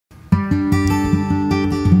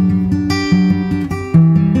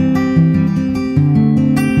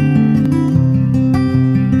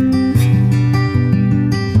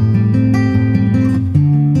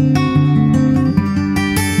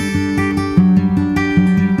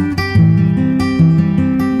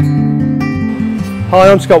Hi,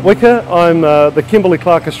 I'm Scott Wicker. I'm the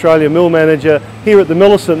Kimberley-Clark Australia Mill Manager here at the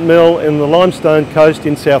Millicent Mill in the Limestone Coast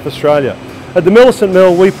in South Australia. At the Millicent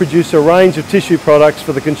Mill we produce a range of tissue products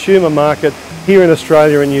for the consumer market here in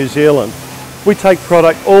Australia and New Zealand. We take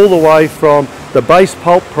product all the way from the base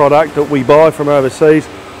pulp product that we buy from overseas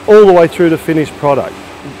all the way through to finished product.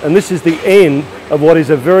 And this is the end of what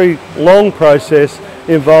is a very long process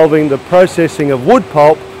involving the processing of wood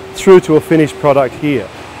pulp through to a finished product here.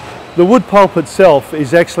 The wood pulp itself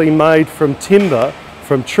is actually made from timber,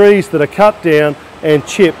 from trees that are cut down and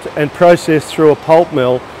chipped and processed through a pulp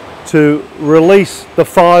mill to release the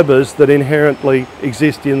fibres that inherently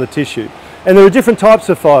exist in the tissue. And there are different types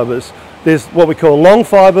of fibres. There's what we call long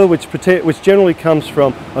fibre, which generally comes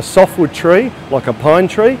from a softwood tree, like a pine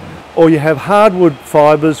tree, or you have hardwood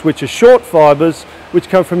fibres, which are short fibres, which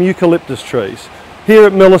come from eucalyptus trees. Here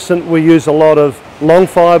at Millicent we use a lot of long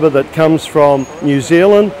fibre that comes from New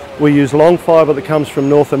Zealand, we use long fibre that comes from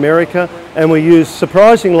North America, and we use,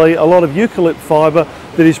 surprisingly, a lot of eucalypt fibre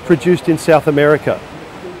that is produced in South America.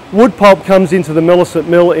 Wood pulp comes into the Millicent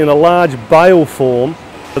Mill in a large bale form.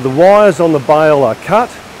 The wires on the bale are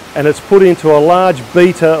cut and it's put into a large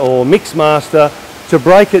beater or mix master to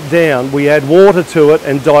break it down. We add water to it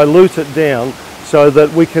and dilute it down so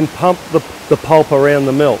that we can pump the pulp around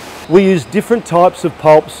the mill. We use different types of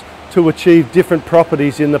pulps to achieve different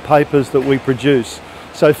properties in the papers that we produce.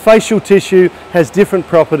 So facial tissue has different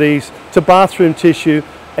properties to bathroom tissue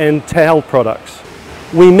and towel products.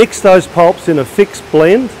 We mix those pulps in a fixed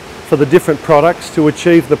blend for the different products to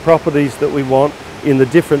achieve the properties that we want in the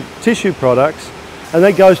different tissue products, and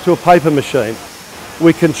that goes to a paper machine.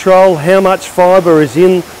 We control how much fibre is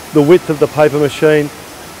in the width of the paper machine,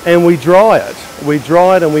 and we dry it. We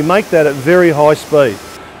dry it and we make that at very high speed.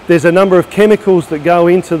 There's a number of chemicals that go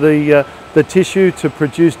into the tissue to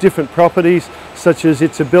produce different properties, such as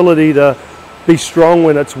its ability to be strong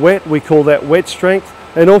when it's wet. We call that wet strength,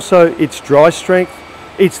 and also its dry strength,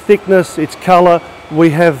 its thickness, its colour. We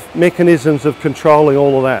have mechanisms of controlling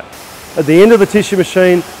all of that. At the end of the tissue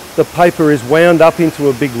machine, the paper is wound up into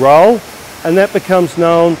a big roll, and that becomes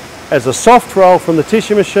known as a soft roll from the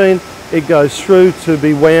tissue machine. It goes through to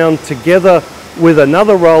be wound together with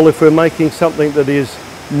another roll if we're making something that is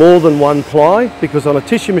more than one ply, because on a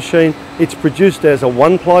tissue machine it's produced as a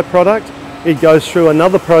one ply product. It goes through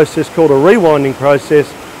another process called a rewinding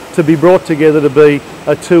process to be brought together to be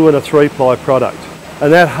a 2 and a 3 ply product.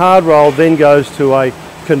 And that hard roll then goes to a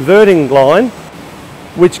converting line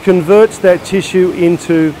which converts that tissue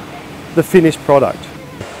into the finished product.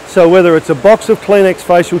 So whether it's a box of Kleenex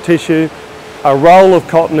facial tissue, a roll of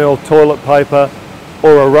Cottonelle toilet paper,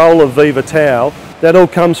 or a roll of Viva towel, that all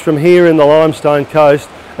comes from here in the Limestone Coast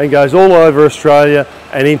and goes all over Australia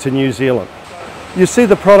and into New Zealand. You see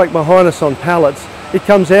the product behind us on pallets. It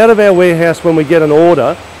comes out of our warehouse when we get an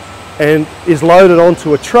order and is loaded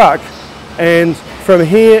onto a truck, and from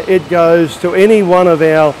here it goes to any one of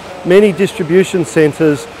our many distribution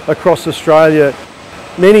centres across Australia.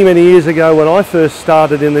 Many years ago when I first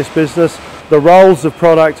started in this business, the rolls of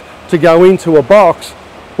product to go into a box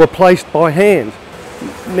were placed by hand.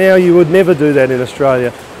 Now you would never do that in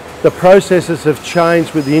Australia. The processes have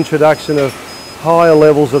changed with the introduction of higher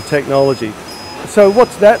levels of technology. So what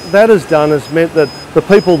that has done has meant that the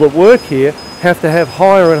people that work here have to have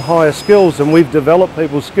higher and higher skills, and we've developed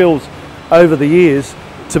people's skills over the years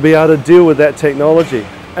to be able to deal with that technology.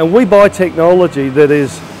 And we buy technology that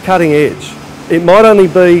is cutting edge. It might only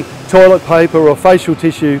be toilet paper or facial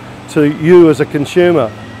tissue to you as a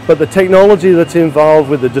consumer, but the technology that's involved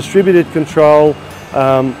with the distributed control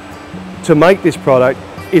to make this product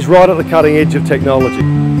is right at the cutting edge of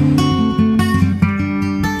technology.